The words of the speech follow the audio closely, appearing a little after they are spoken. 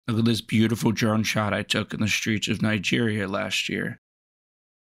Look at this beautiful drone shot I took in the streets of Nigeria last year.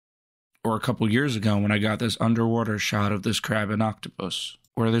 Or a couple years ago when I got this underwater shot of this crab and octopus.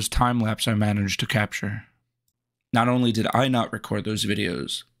 Or this time lapse I managed to capture. Not only did I not record those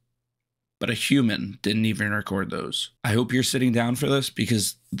videos, but a human didn't even record those. I hope you're sitting down for this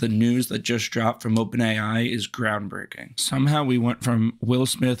because the news that just dropped from OpenAI is groundbreaking. Somehow we went from Will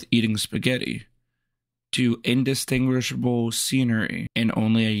Smith eating spaghetti to indistinguishable scenery in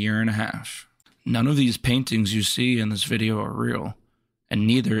only a year and a half. None of these paintings you see in this video are real, and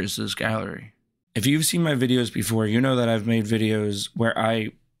neither is this gallery. If you've seen my videos before, you know that I've made videos where I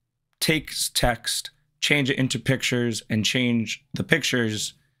take text, change it into pictures, and change the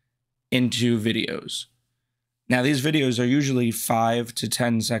pictures into videos. Now, these videos are usually 5 to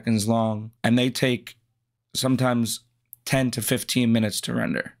 10 seconds long, and they take sometimes 10 to 15 minutes to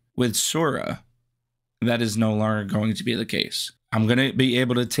render. With Sora, that is no longer going to be the case. I'm going to be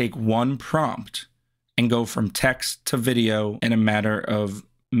able to take one prompt and go from text to video in a matter of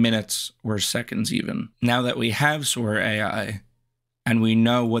minutes or seconds even. Now that we have Sora AI, and we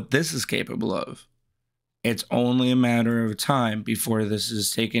know what this is capable of, it's only a matter of time before this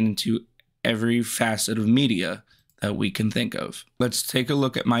is taken into every facet of media that we can think of. Let's take a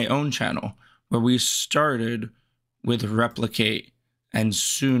look at my own channel, where we started with Replicate and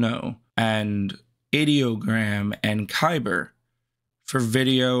Suno and Ideogram and Kyber for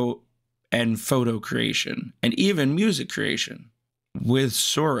video and photo creation, and even music creation. With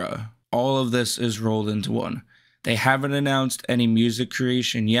Sora, all of this is rolled into one. They haven't announced any music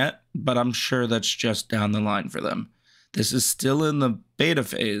creation yet, but I'm sure that's just down the line for them. This is still in the beta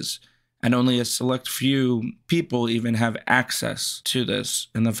phase, and only a select few people even have access to this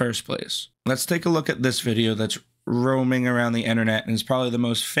in the first place. Let's take a look at this video that's roaming around the internet, and is probably the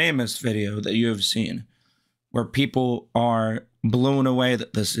most famous video that you have seen, where people are blown away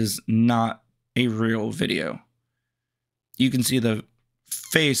that this is not a real video. You can see the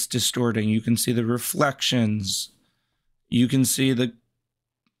face distorting, you can see the reflections, you can see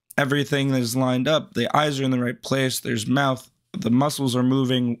everything that is lined up. The eyes are in the right place, there's mouth, the muscles are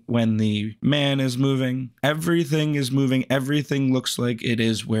moving when the man is moving. Everything is moving, everything looks like it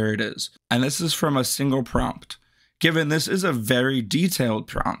is where it is. And this is from a single prompt. Given this is a very detailed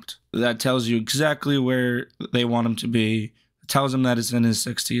prompt that tells you exactly where they want him to be, it tells him that it's in his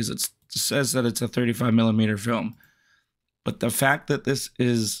 60s, it says that it's a 35mm film. But the fact that this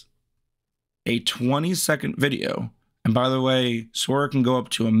is a 20-second video, and by the way, Sora can go up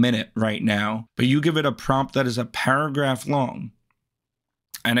to a minute right now, but you give it a prompt that is a paragraph long,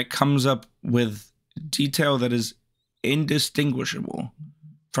 and it comes up with detail that is indistinguishable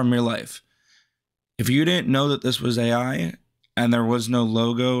from your life. If you didn't know that this was AI, and there was no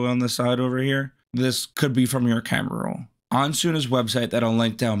logo on the side over here, this could be from your camera roll. On Suna's website that I'll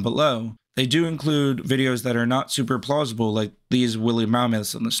link down below, they do include videos that are not super plausible, like these woolly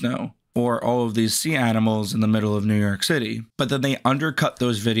mammoths in the snow, or all of these sea animals in the middle of New York City. But then they undercut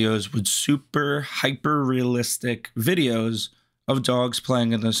those videos with super hyper-realistic videos of dogs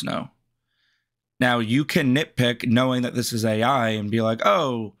playing in the snow. Now, you can nitpick knowing that this is AI and be like,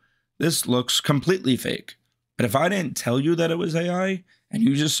 oh, this looks completely fake. But if I didn't tell you that it was AI, and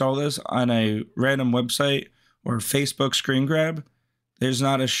you just saw this on a random website or Facebook screen grab, there's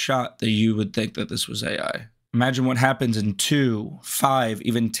not a shot that you would think that this was AI. Imagine what happens in 2, 5,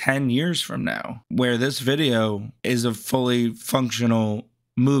 even 10 years from now, where this video is a fully functional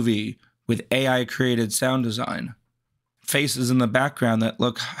movie with AI-created sound design, faces in the background that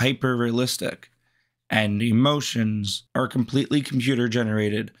look hyper-realistic, and emotions are completely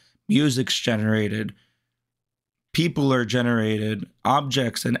computer-generated, music's generated, people are generated,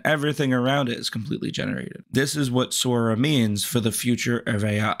 objects and everything around it is completely generated. This is what Sora means for the future of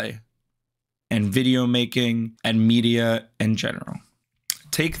AI and video making and media in general.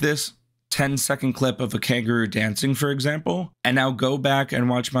 Take this 10-second clip of a kangaroo dancing, for example, and now go back and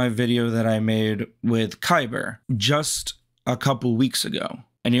watch my video that I made with Kyber just a couple weeks ago,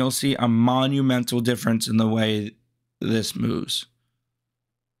 and you'll see a monumental difference in the way this moves.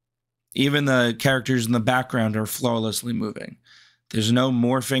 Even the characters in the background are flawlessly moving. There's no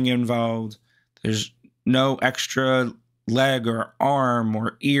morphing involved. There's no extra leg or arm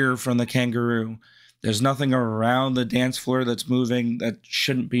or ear from the kangaroo. There's nothing around the dance floor that's moving that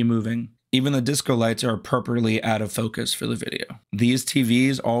shouldn't be moving. Even the disco lights are appropriately out of focus for the video. These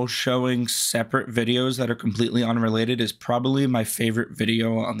TVs all showing separate videos that are completely unrelated is probably my favorite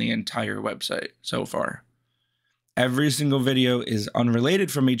video on the entire website so far. Every single video is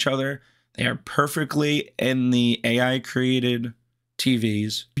unrelated from each other. They are perfectly in the AI-created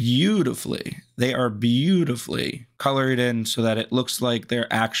TVs beautifully. They are beautifully colored in so that it looks like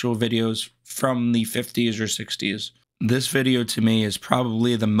they're actual videos from the 50s or 60s. This video to me is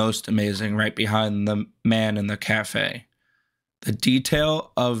probably the most amazing, right behind the man in the cafe. The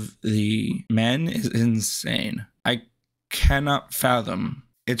detail of the men is insane. I cannot fathom.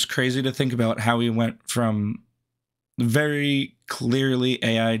 It's crazy to think about how we went from very clearly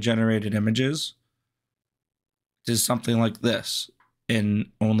AI generated images to something like this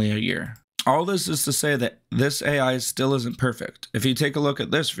in only a year. All this is to say that this AI still isn't perfect. If you take a look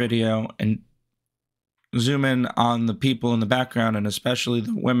at this video and zoom in on the people in the background, and especially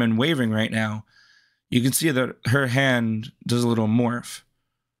the women waving right now, you can see that her hand does a little morph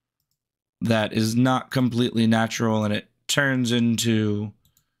that is not completely natural, and it turns into,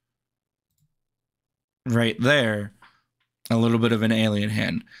 right there, a little bit of an alien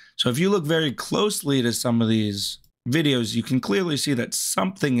hand. So if you look very closely to some of these videos, you can clearly see that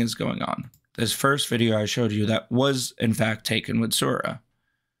something is going on. This first video I showed you that was in fact taken with Sora.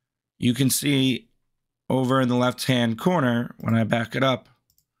 You can see over in the left-hand corner, when I back it up,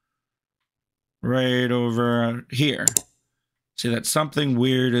 right over here, see that something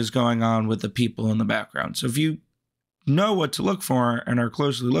weird is going on with the people in the background. So if you know what to look for and are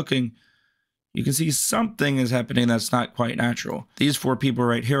closely looking, you can see something is happening that's not quite natural. These four people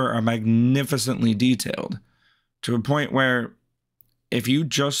right here are magnificently detailed to a point where if you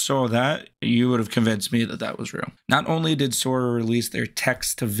just saw that, you would have convinced me that that was real. Not only did Sora release their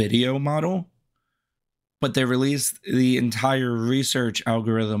text-to-video model, but they released the entire research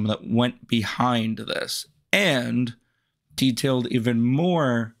algorithm that went behind this and detailed even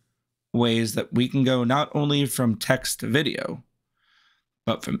more ways that we can go not only from text to video,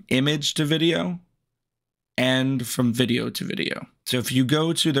 but from image to video and from video to video. So if you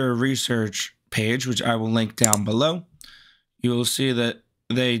go to their research page, which I will link down below, you will see that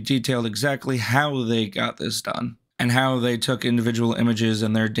they detailed exactly how they got this done and how they took individual images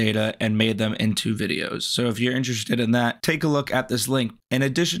and their data and made them into videos. So if you're interested in that, take a look at this link. In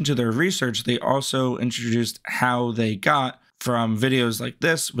addition to their research, they also introduced how they got from videos like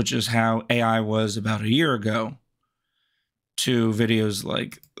this, which is how AI was about a year ago, to videos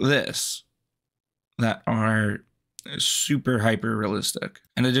like this that are super hyper realistic.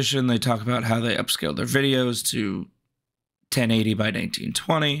 In addition, they talk about how they upscaled their videos to 1080 by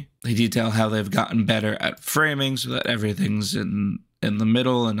 1920. They detail how they've gotten better at framing so that everything's in the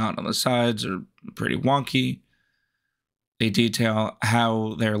middle and not on the sides or pretty wonky. They detail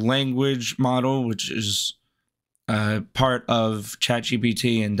how their language model, which is part of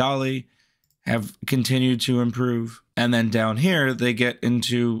ChatGPT and dall-e, have continued to improve. And then down here, they get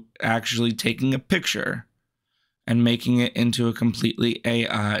into actually taking a picture and making it into a completely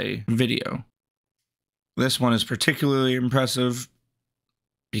AI video. This one is particularly impressive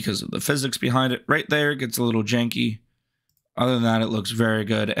because of the physics behind it. Right there, it gets a little janky. Other than that, it looks very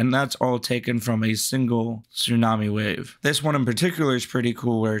good. And that's all taken from a single tsunami wave. This one in particular is pretty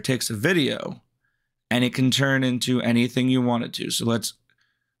cool where it takes a video and it can turn into anything you want it to. So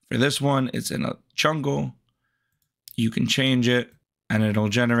for this one, it's in a jungle. You can change it and it'll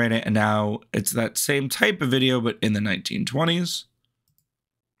generate it. And now it's that same type of video, but in the 1920s.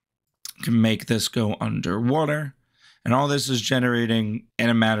 Can make this go underwater, and all this is generating in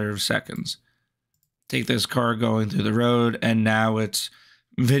a matter of seconds. Take this car going through the road, and now it's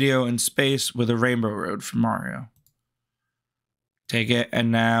video in space with a rainbow road from Mario. Take it,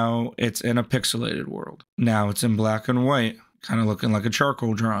 and now it's in a pixelated world. Now it's in black and white, kind of looking like a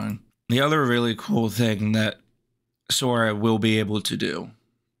charcoal drawing. The other really cool thing that Sora will be able to do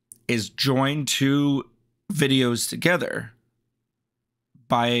is join two videos together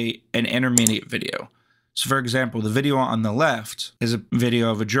by an intermediate video. So for example, the video on the left is a video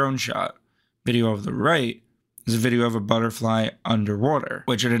of a drone shot. Video of the right is a video of a butterfly underwater,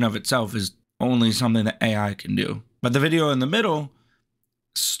 which in and of itself is only something that AI can do. But the video in the middle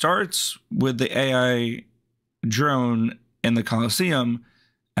starts with the AI drone in the Colosseum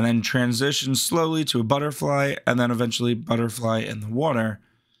and then transitions slowly to a butterfly and then eventually butterfly in the water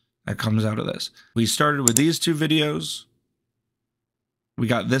that comes out of this. We started with these two videos. We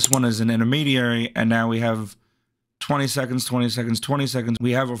got this one as an intermediary, and now we have 20 seconds, 20 seconds, 20 seconds.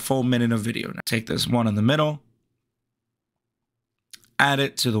 We have a full minute of video. Now take this one in the middle, add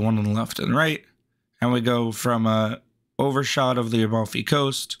it to the one on the left and right, and we go from a overshot of the Amalfi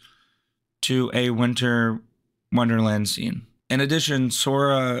Coast to a winter wonderland scene. In addition,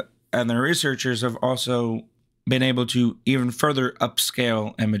 Sora and their researchers have also been able to even further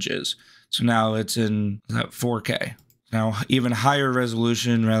upscale images. So now it's in 4K. Now even higher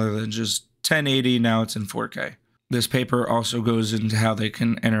resolution rather than just 1080, now it's in 4K. This paper also goes into how they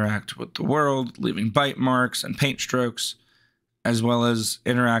can interact with the world, leaving bite marks and paint strokes, as well as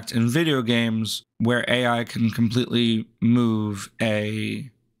interact in video games where AI can completely move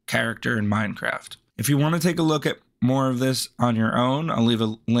a character in Minecraft. If you want to take a look at more of this on your own, I'll leave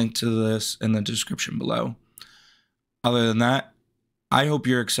a link to this in the description below. Other than that, I hope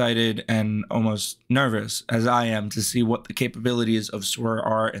you're excited and almost nervous, as I am, to see what the capabilities of Sora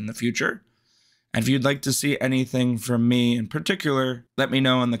are in the future. And if you'd like to see anything from me in particular, let me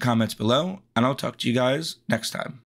know in the comments below, and I'll talk to you guys next time.